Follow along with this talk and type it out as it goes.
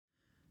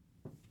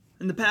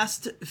In the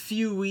past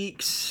few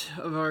weeks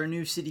of our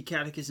New City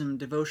Catechism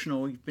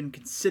devotional, we've been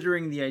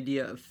considering the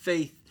idea of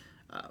faith,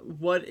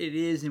 what it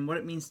is and what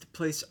it means to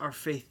place our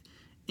faith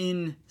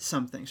in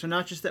something. So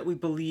not just that we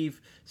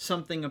believe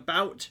something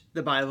about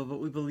the Bible, but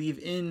we believe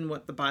in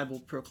what the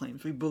Bible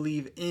proclaims. We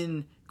believe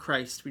in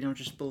Christ. We don't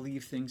just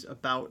believe things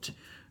about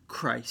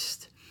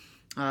Christ.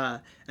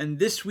 And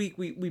this week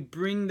we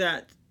bring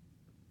that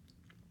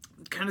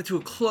kind of to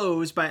a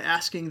close by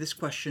asking this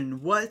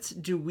question: what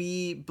do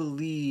we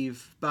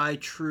believe by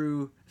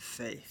true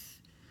faith?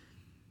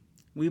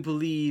 We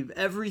believe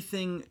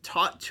everything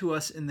taught to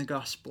us in the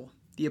gospel.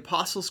 The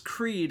Apostles'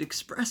 Creed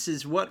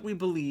expresses what we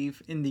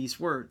believe in these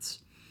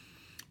words.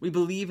 We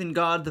believe in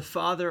God the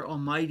Father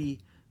Almighty,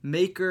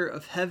 maker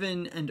of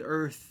heaven and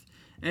earth,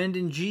 and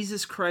in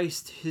Jesus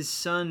Christ, his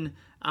Son,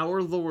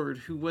 our Lord,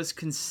 who was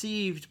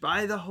conceived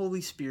by the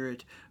Holy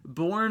Spirit,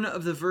 born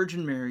of the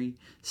Virgin Mary,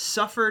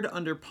 suffered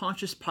under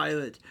Pontius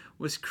Pilate,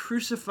 was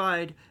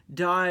crucified,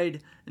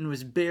 died, and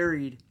was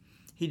buried.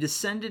 He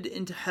descended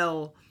into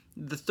hell.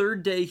 The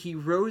third day he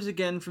rose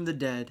again from the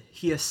dead.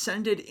 He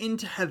ascended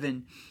into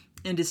heaven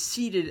and is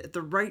seated at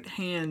the right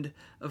hand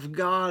of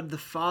God the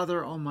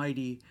Father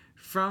Almighty.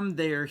 From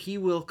there he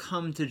will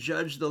come to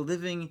judge the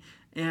living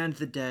and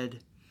the dead.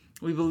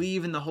 We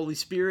believe in the Holy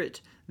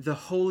Spirit, the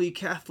Holy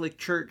Catholic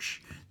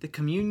Church, the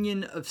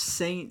communion of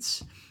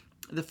saints,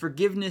 the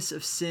forgiveness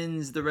of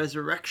sins, the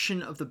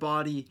resurrection of the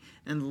body,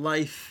 and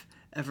life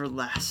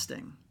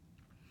everlasting.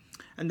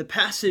 And the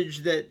passage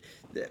that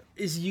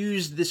is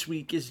used this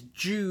week is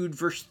Jude,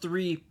 verse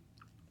 3.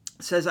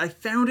 It says, "I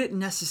found it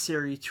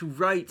necessary to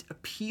write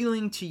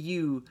appealing to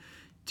you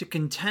to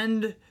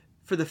contend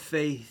for the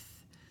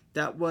faith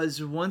that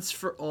was once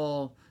for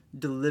all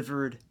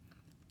delivered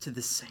to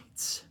the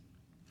saints."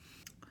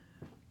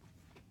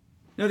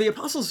 Now, the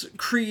Apostles'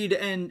 Creed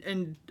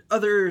and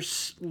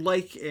others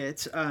like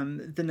it,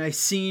 the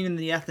Nicene and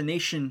the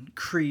Athanasian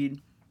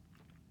Creed,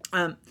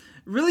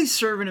 really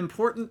serve an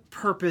important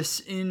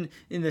purpose in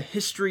the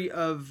history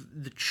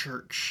of the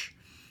Church.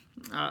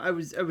 I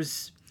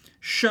was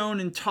shown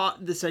and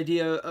taught this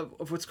idea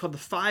of what's called the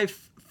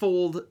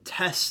fivefold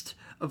test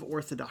of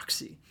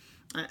orthodoxy.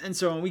 And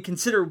so when we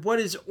consider what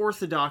is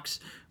orthodox,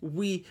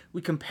 we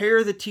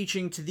compare the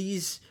teaching to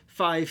these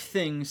five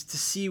things to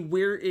see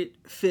where it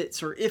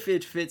fits, or if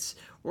it fits,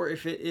 or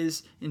if it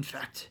is in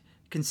fact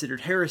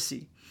considered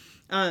heresy.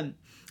 And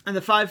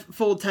the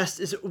fivefold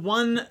test is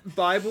 1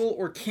 Bible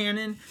or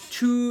canon,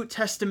 2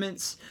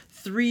 testaments,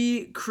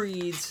 3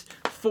 creeds,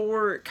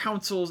 4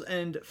 councils,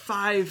 and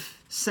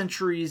 5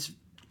 centuries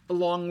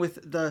along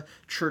with the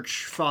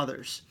church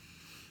fathers.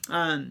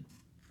 And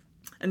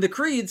the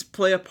creeds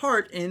play a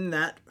part in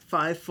that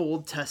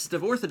fivefold test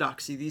of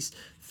orthodoxy. These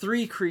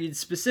 3 creeds,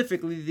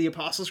 specifically the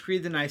Apostles'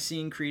 Creed, the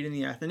Nicene Creed, and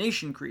the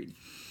Athanasian Creed.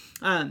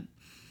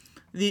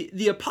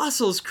 The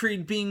Apostles'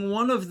 Creed being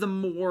one of the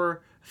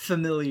more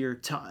familiar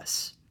to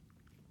us.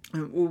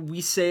 We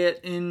say it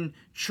in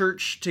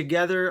church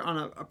together on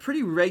a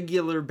pretty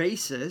regular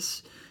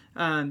basis.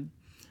 And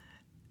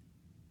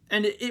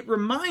it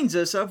reminds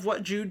us of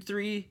what Jude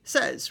 3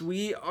 says.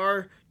 We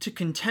are to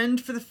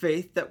contend for the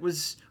faith that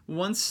was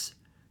once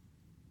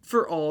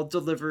for all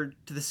delivered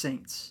to the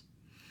saints.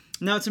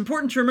 Now, it's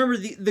important to remember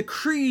the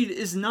creed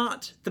is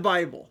not the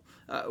Bible.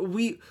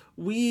 We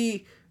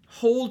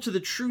hold to the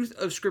truth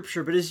of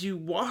Scripture, but as you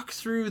walk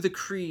through the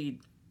creed,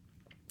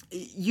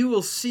 you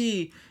will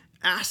see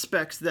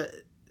aspects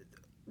that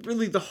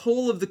really the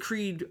whole of the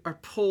creed are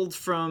pulled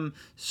from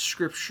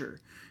Scripture.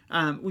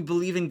 We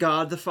believe in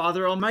God the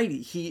Father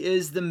Almighty. He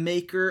is the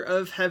maker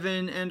of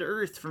heaven and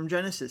earth from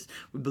Genesis.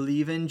 We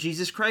believe in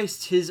Jesus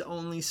Christ, his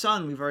only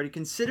Son. We've already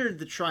considered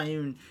the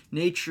triune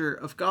nature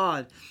of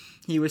God.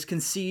 He was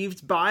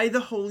conceived by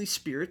the Holy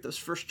Spirit. Those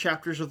first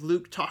chapters of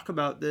Luke talk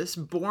about this.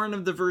 Born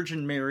of the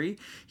Virgin Mary.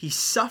 He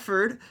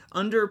suffered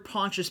under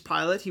Pontius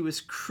Pilate. He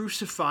was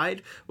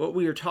crucified, what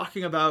we are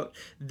talking about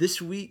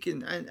this week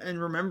and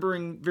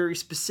remembering very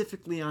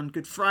specifically on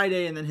Good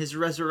Friday, and then his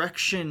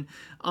resurrection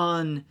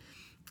on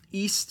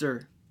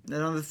Easter.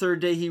 Then on the third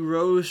day he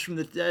rose from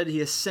the dead.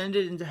 He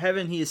ascended into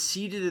heaven. He is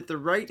seated at the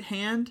right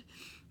hand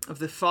of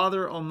the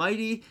Father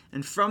Almighty,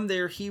 and from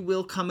there he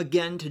will come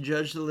again to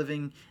judge the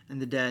living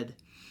and the dead.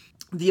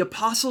 The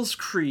Apostles'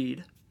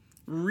 Creed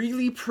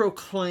really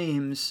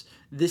proclaims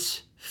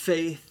this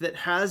faith that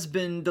has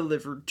been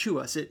delivered to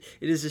us. It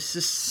is a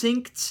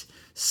succinct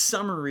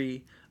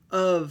summary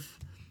of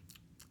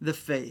the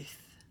faith.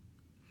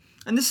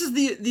 And this is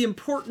the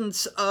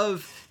importance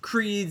of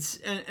creeds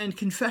and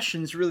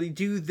confessions really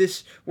do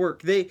this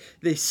work. They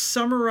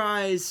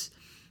summarize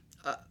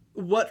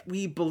what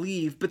we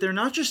believe, but they're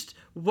not just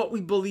what we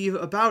believe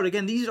about.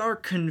 Again, these are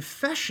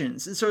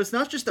confessions. And so it's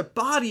not just a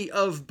body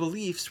of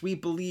beliefs. We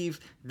believe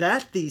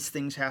that these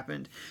things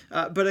happened,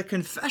 but a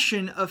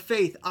confession of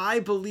faith. I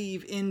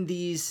believe in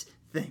these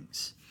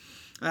things.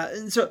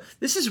 And so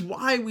this is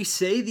why we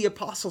say the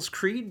Apostles'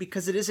 Creed,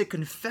 because it is a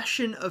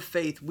confession of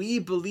faith. We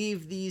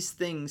believe these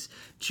things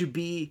to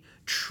be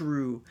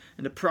true,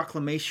 and a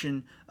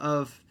proclamation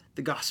of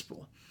the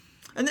gospel.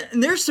 And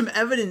there's some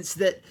evidence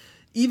that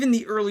Even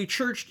the early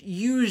church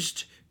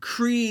used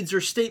creeds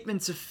or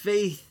statements of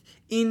faith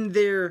in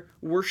their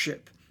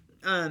worship.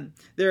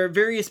 There are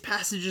various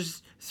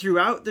passages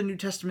throughout the New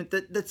Testament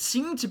that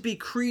seem to be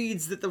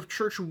creeds that the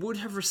church would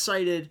have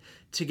recited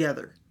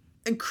together.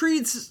 And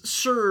creeds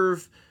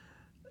serve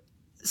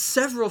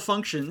several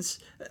functions.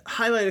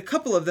 Highlight a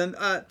couple of them.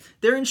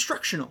 They're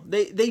instructional.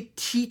 They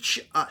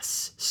teach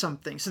us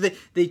something. So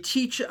they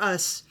teach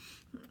us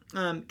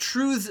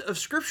truths of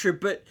Scripture,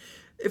 but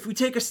if we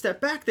take a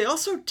step back, they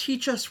also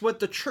teach us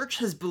what the church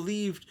has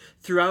believed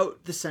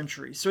throughout the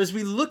centuries. So as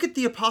we look at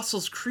the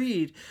Apostles'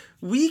 Creed,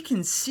 we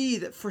can see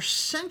that for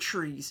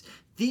centuries,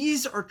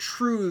 these are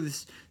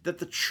truths that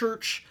the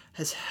church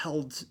has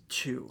held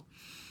to.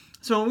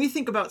 So when we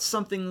think about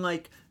something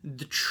like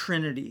the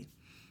Trinity,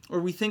 or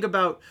we think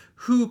about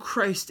who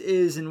Christ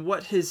is and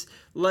what his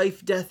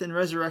life, death, and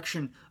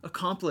resurrection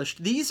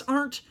accomplished, these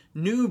aren't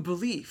new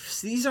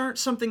beliefs. These aren't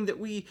something that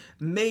we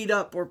made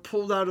up or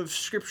pulled out of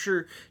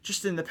Scripture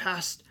just in the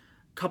past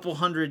couple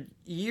hundred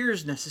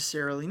years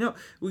necessarily. No,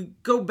 we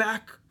go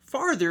back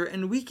farther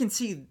and we can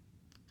see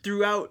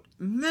throughout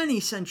many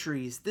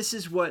centuries, this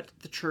is what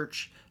the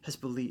church has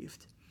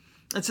believed.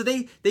 And so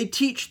they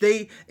teach,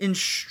 they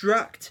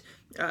instruct.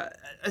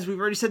 As we've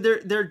already said,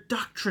 they're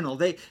doctrinal.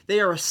 They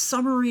are a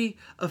summary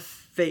of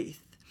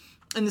faith.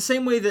 In the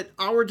same way that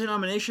our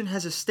denomination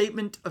has a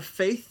statement of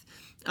faith,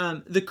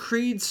 the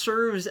creed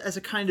serves as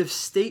a kind of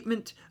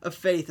statement of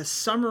faith, a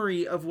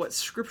summary of what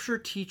Scripture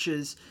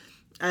teaches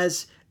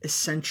as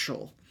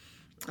essential.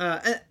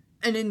 And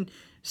in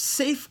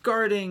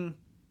safeguarding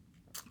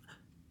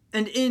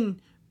and in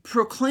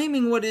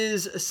proclaiming what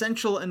is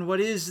essential and what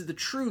is the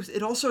truth,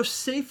 it also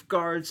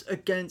safeguards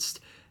against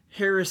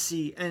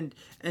heresy and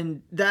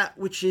that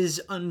which is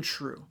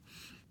untrue.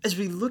 As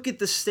we look at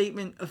the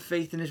statement of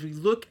faith and as we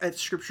look at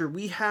Scripture,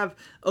 we have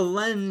a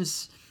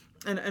lens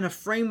and a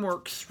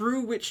framework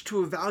through which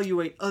to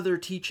evaluate other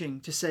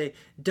teaching to say,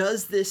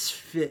 does this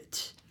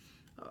fit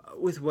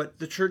with what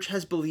the church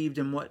has believed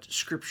and what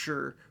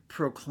Scripture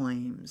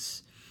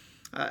proclaims?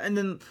 And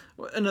then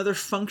another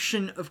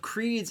function of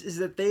creeds is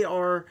that they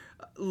are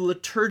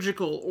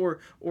liturgical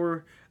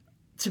or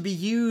to be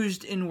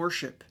used in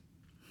worship.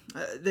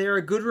 They are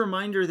a good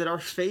reminder that our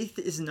faith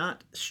is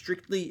not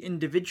strictly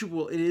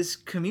individual, it is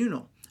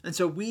communal. And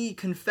so we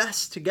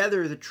confess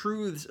together the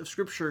truths of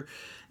Scripture,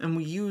 and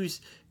we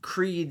use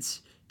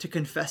creeds to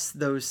confess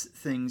those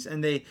things.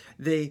 And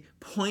they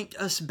point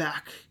us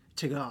back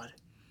to God.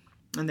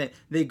 And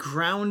they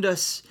ground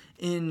us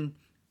in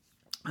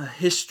a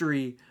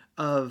history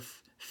of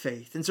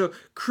faith. And so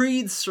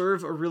creeds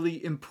serve a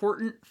really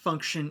important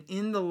function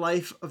in the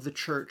life of the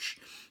church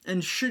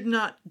and should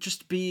not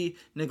just be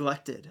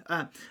neglected.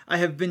 I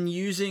have been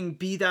using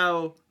Be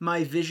Thou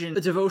My Vision,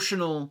 a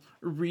devotional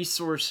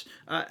resource,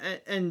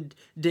 and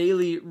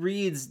daily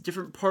reads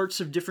different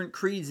parts of different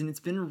creeds, and it's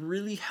been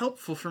really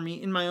helpful for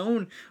me in my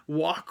own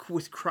walk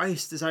with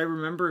Christ as I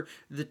remember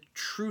the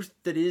truth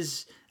that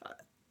is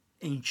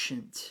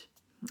ancient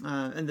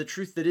and the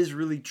truth that is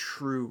really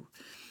true.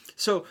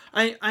 So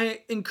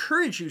I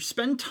encourage you,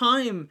 spend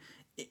time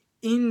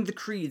in the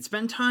creed,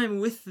 spend time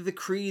with the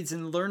creeds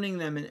and learning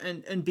them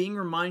and being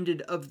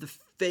reminded of the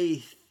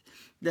faith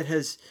that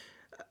has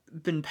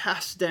been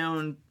passed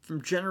down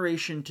from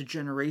generation to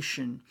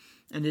generation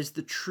and is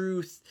the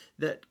truth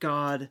that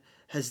God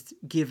has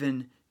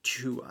given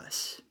to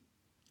us.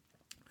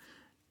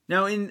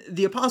 Now, in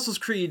the Apostles'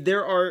 Creed,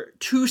 there are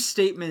two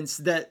statements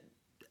that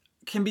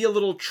can be a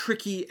little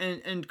tricky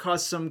and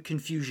cause some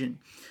confusion.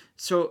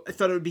 So I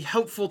thought it would be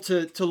helpful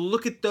to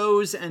look at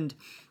those and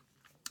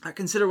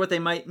consider what they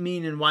might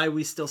mean and why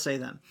we still say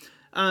them.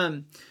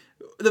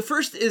 The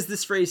first is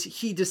this phrase,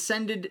 he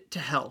descended to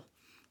hell.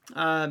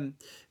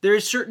 There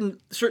is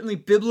certainly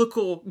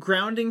biblical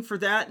grounding for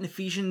that in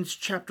Ephesians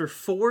chapter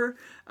 4.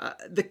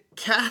 The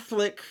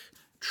Catholic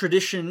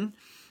tradition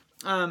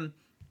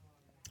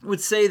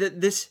would say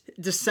that this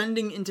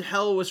descending into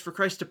hell was for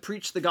Christ to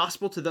preach the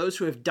gospel to those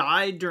who have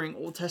died during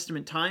Old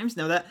Testament times.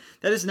 Now that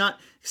is not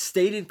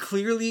stated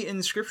clearly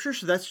in Scripture,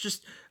 so that's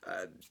just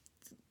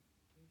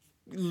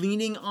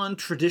leaning on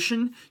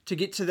tradition to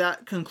get to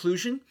that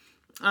conclusion.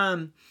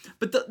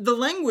 But the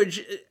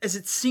language, as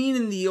it's seen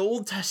in the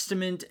Old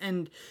Testament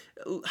and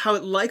how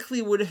it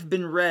likely would have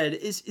been read,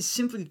 is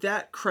simply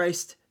that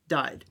Christ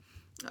died.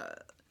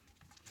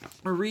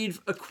 I'll read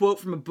a quote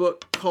from a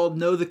book called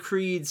Know the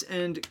Creeds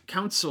and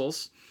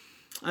Councils,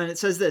 and it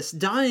says this: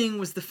 dying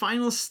was the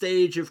final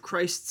stage of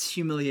Christ's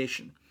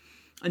humiliation,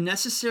 a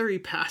necessary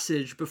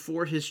passage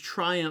before his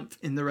triumph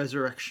in the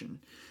resurrection.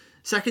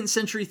 2nd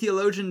century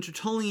theologian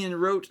Tertullian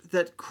wrote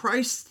that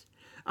Christ,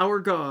 our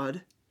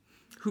God,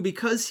 who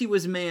because he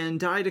was man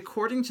died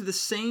according to the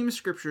same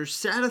Scriptures,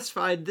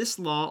 satisfied this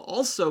law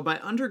also by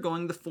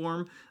undergoing the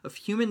form of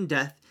human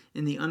death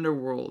in the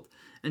underworld,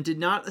 and did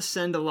not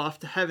ascend aloft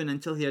to heaven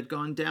until he had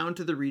gone down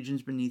to the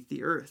regions beneath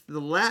the earth.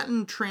 The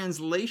Latin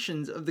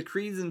translations of the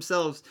creeds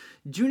themselves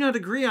do not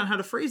agree on how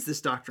to phrase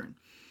this doctrine.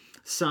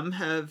 Some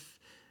have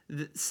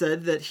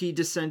said that he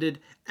descended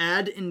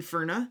ad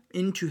inferna,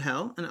 into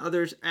hell, and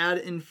others ad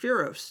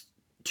inferos,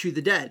 to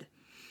the dead.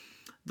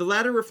 The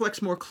latter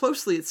reflects more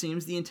closely, it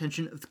seems, the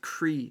intention of the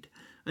creed.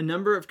 A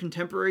number of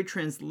contemporary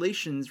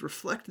translations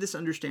reflect this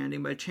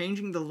understanding by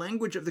changing the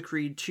language of the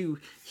creed to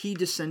 "he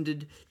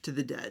descended to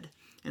the dead."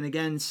 And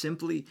again,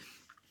 simply,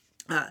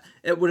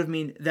 it would have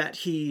mean that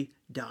he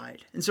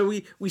died. And so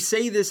we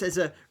say this as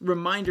a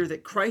reminder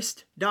that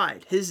Christ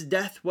died. His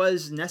death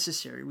was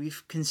necessary.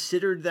 We've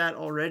considered that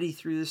already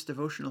through this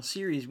devotional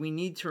series. We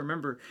need to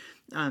remember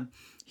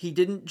he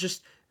didn't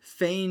just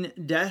feign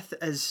death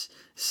as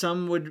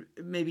some would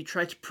maybe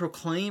try to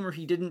proclaim, or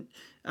he didn't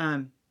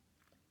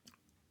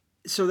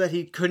so that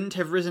he couldn't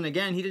have risen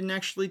again. He didn't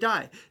actually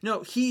die.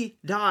 No, he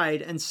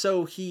died, and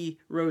so he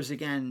rose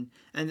again,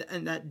 and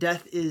that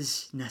death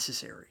is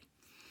necessary.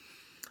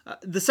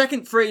 The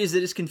second phrase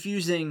that is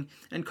confusing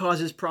and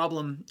causes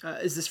problem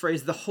is this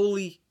phrase, the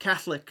Holy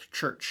Catholic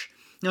Church.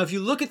 Now, if you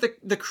look at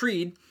the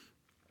creed,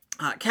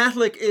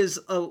 Catholic is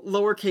a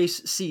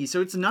lowercase c,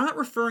 so it's not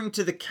referring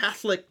to the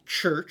Catholic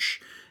Church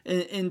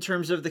in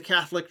terms of the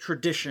Catholic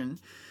tradition.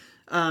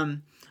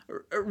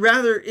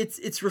 Rather,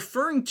 it's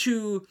referring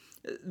to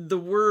the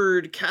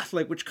word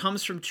Catholic, which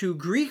comes from two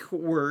Greek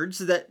words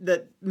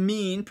that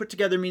put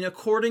together mean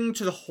according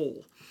to the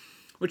whole,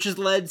 which has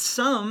led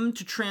some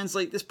to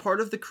translate this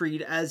part of the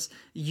creed as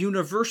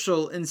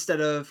universal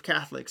instead of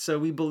Catholic. So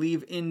we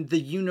believe in the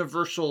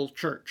universal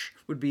church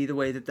would be the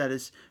way that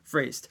is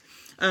phrased.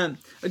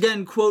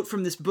 Again, quote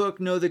from this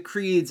book, Know the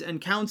Creeds and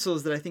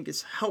Councils, that I think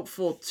is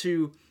helpful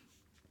to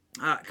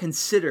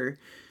consider.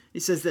 He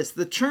says this: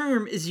 the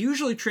term is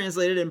usually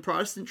translated in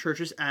Protestant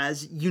churches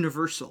as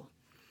universal.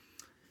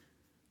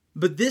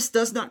 But this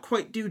does not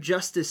quite do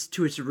justice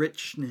to its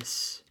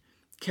richness.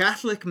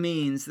 Catholic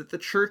means that the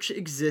church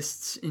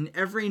exists in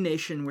every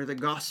nation where the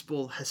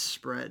gospel has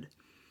spread.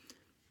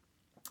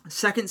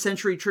 2nd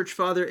century church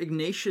father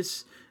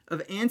Ignatius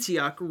of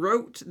Antioch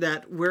wrote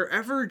that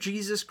wherever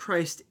Jesus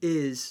Christ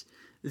is,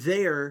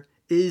 there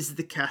is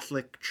the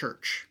Catholic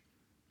Church.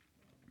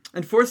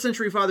 And 4th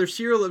century father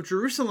Cyril of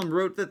Jerusalem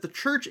wrote that the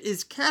church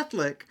is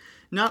Catholic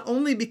not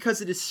only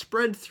because it is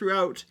spread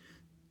throughout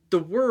the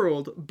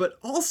world, but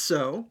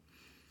also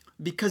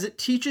because it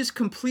teaches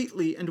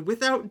completely and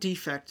without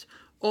defect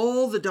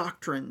all the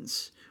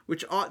doctrines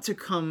which ought to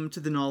come to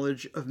the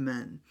knowledge of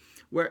men.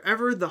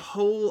 Wherever the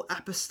whole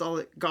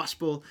apostolic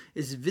gospel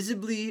is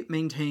visibly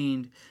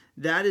maintained,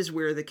 that is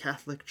where the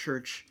Catholic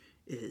Church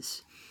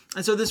is.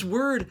 And so this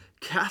word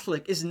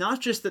Catholic is not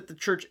just that the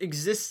church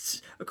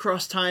exists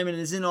across time and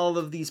is in all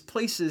of these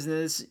places and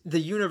is the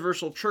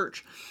universal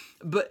church,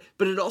 but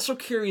it also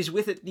carries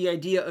with it the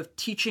idea of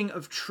teaching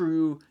of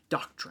true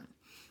doctrine.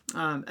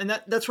 And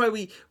that's why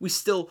we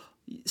still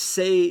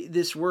say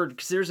this word,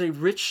 because there's a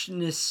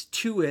richness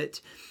to it,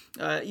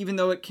 even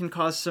though it can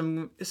cause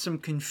some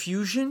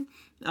confusion.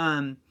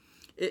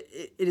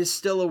 It is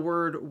still a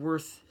word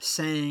worth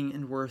saying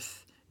and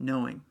worth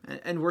knowing,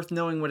 and worth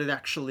knowing what it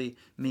actually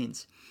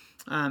means.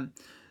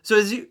 So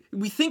as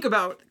we think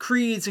about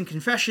creeds and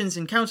confessions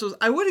and councils,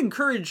 I would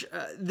encourage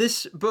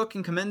this book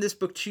and commend this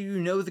book to you,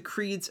 Know the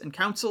Creeds and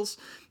Councils.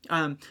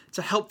 It's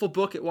a helpful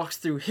book. It walks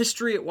through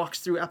history. It walks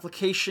through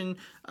application,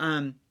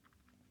 and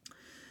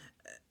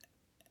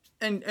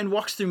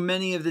walks through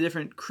many of the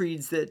different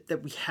creeds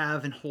that we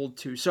have and hold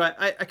to. So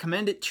I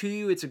commend it to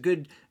you. It's a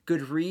good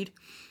read.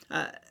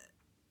 And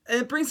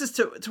it brings us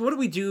to what do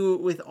we do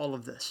with all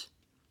of this?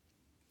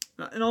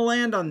 And I'll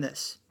land on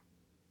this.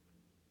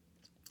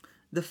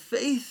 The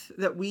faith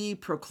that we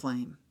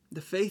proclaim,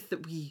 the faith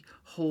that we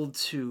hold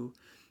to,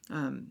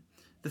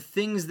 the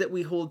things that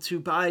we hold to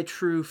by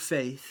true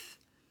faith,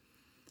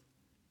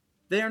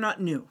 they are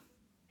not new.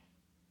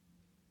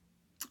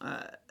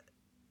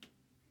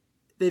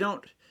 They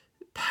don't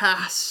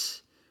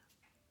pass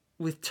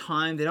with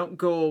time. They don't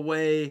go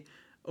away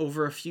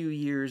over a few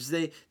years.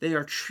 They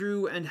are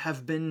true and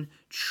have been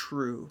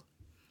true,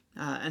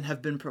 and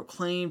have been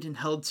proclaimed and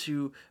held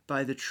to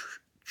by the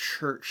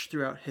church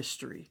throughout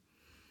history.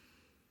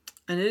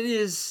 And it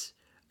is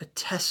a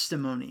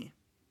testimony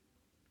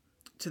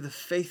to the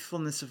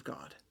faithfulness of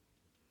God.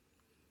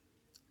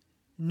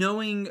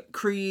 Knowing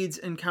creeds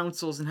and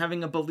councils and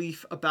having a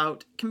belief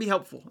about can be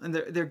helpful, and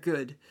they're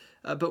good.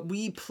 But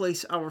we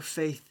place our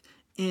faith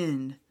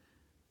in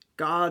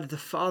God the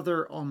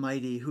Father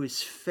Almighty, who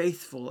is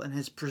faithful and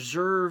has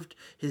preserved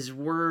his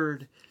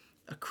word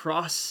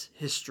across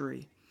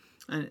history,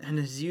 and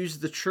has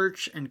used the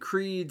church and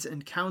creeds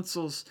and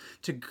councils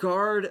to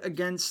guard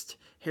against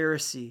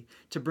heresy,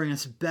 to bring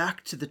us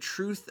back to the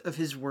truth of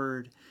his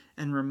word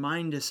and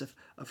remind us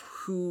of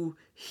who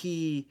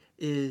he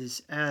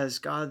is as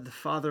God the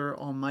Father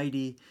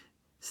Almighty,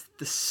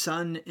 the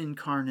Son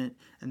incarnate,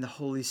 and the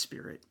Holy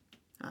Spirit.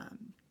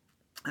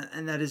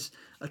 And that is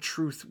a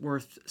truth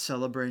worth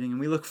celebrating. And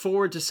we look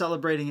forward to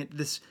celebrating it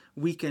this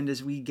weekend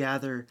as we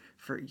gather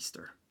for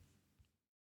Easter.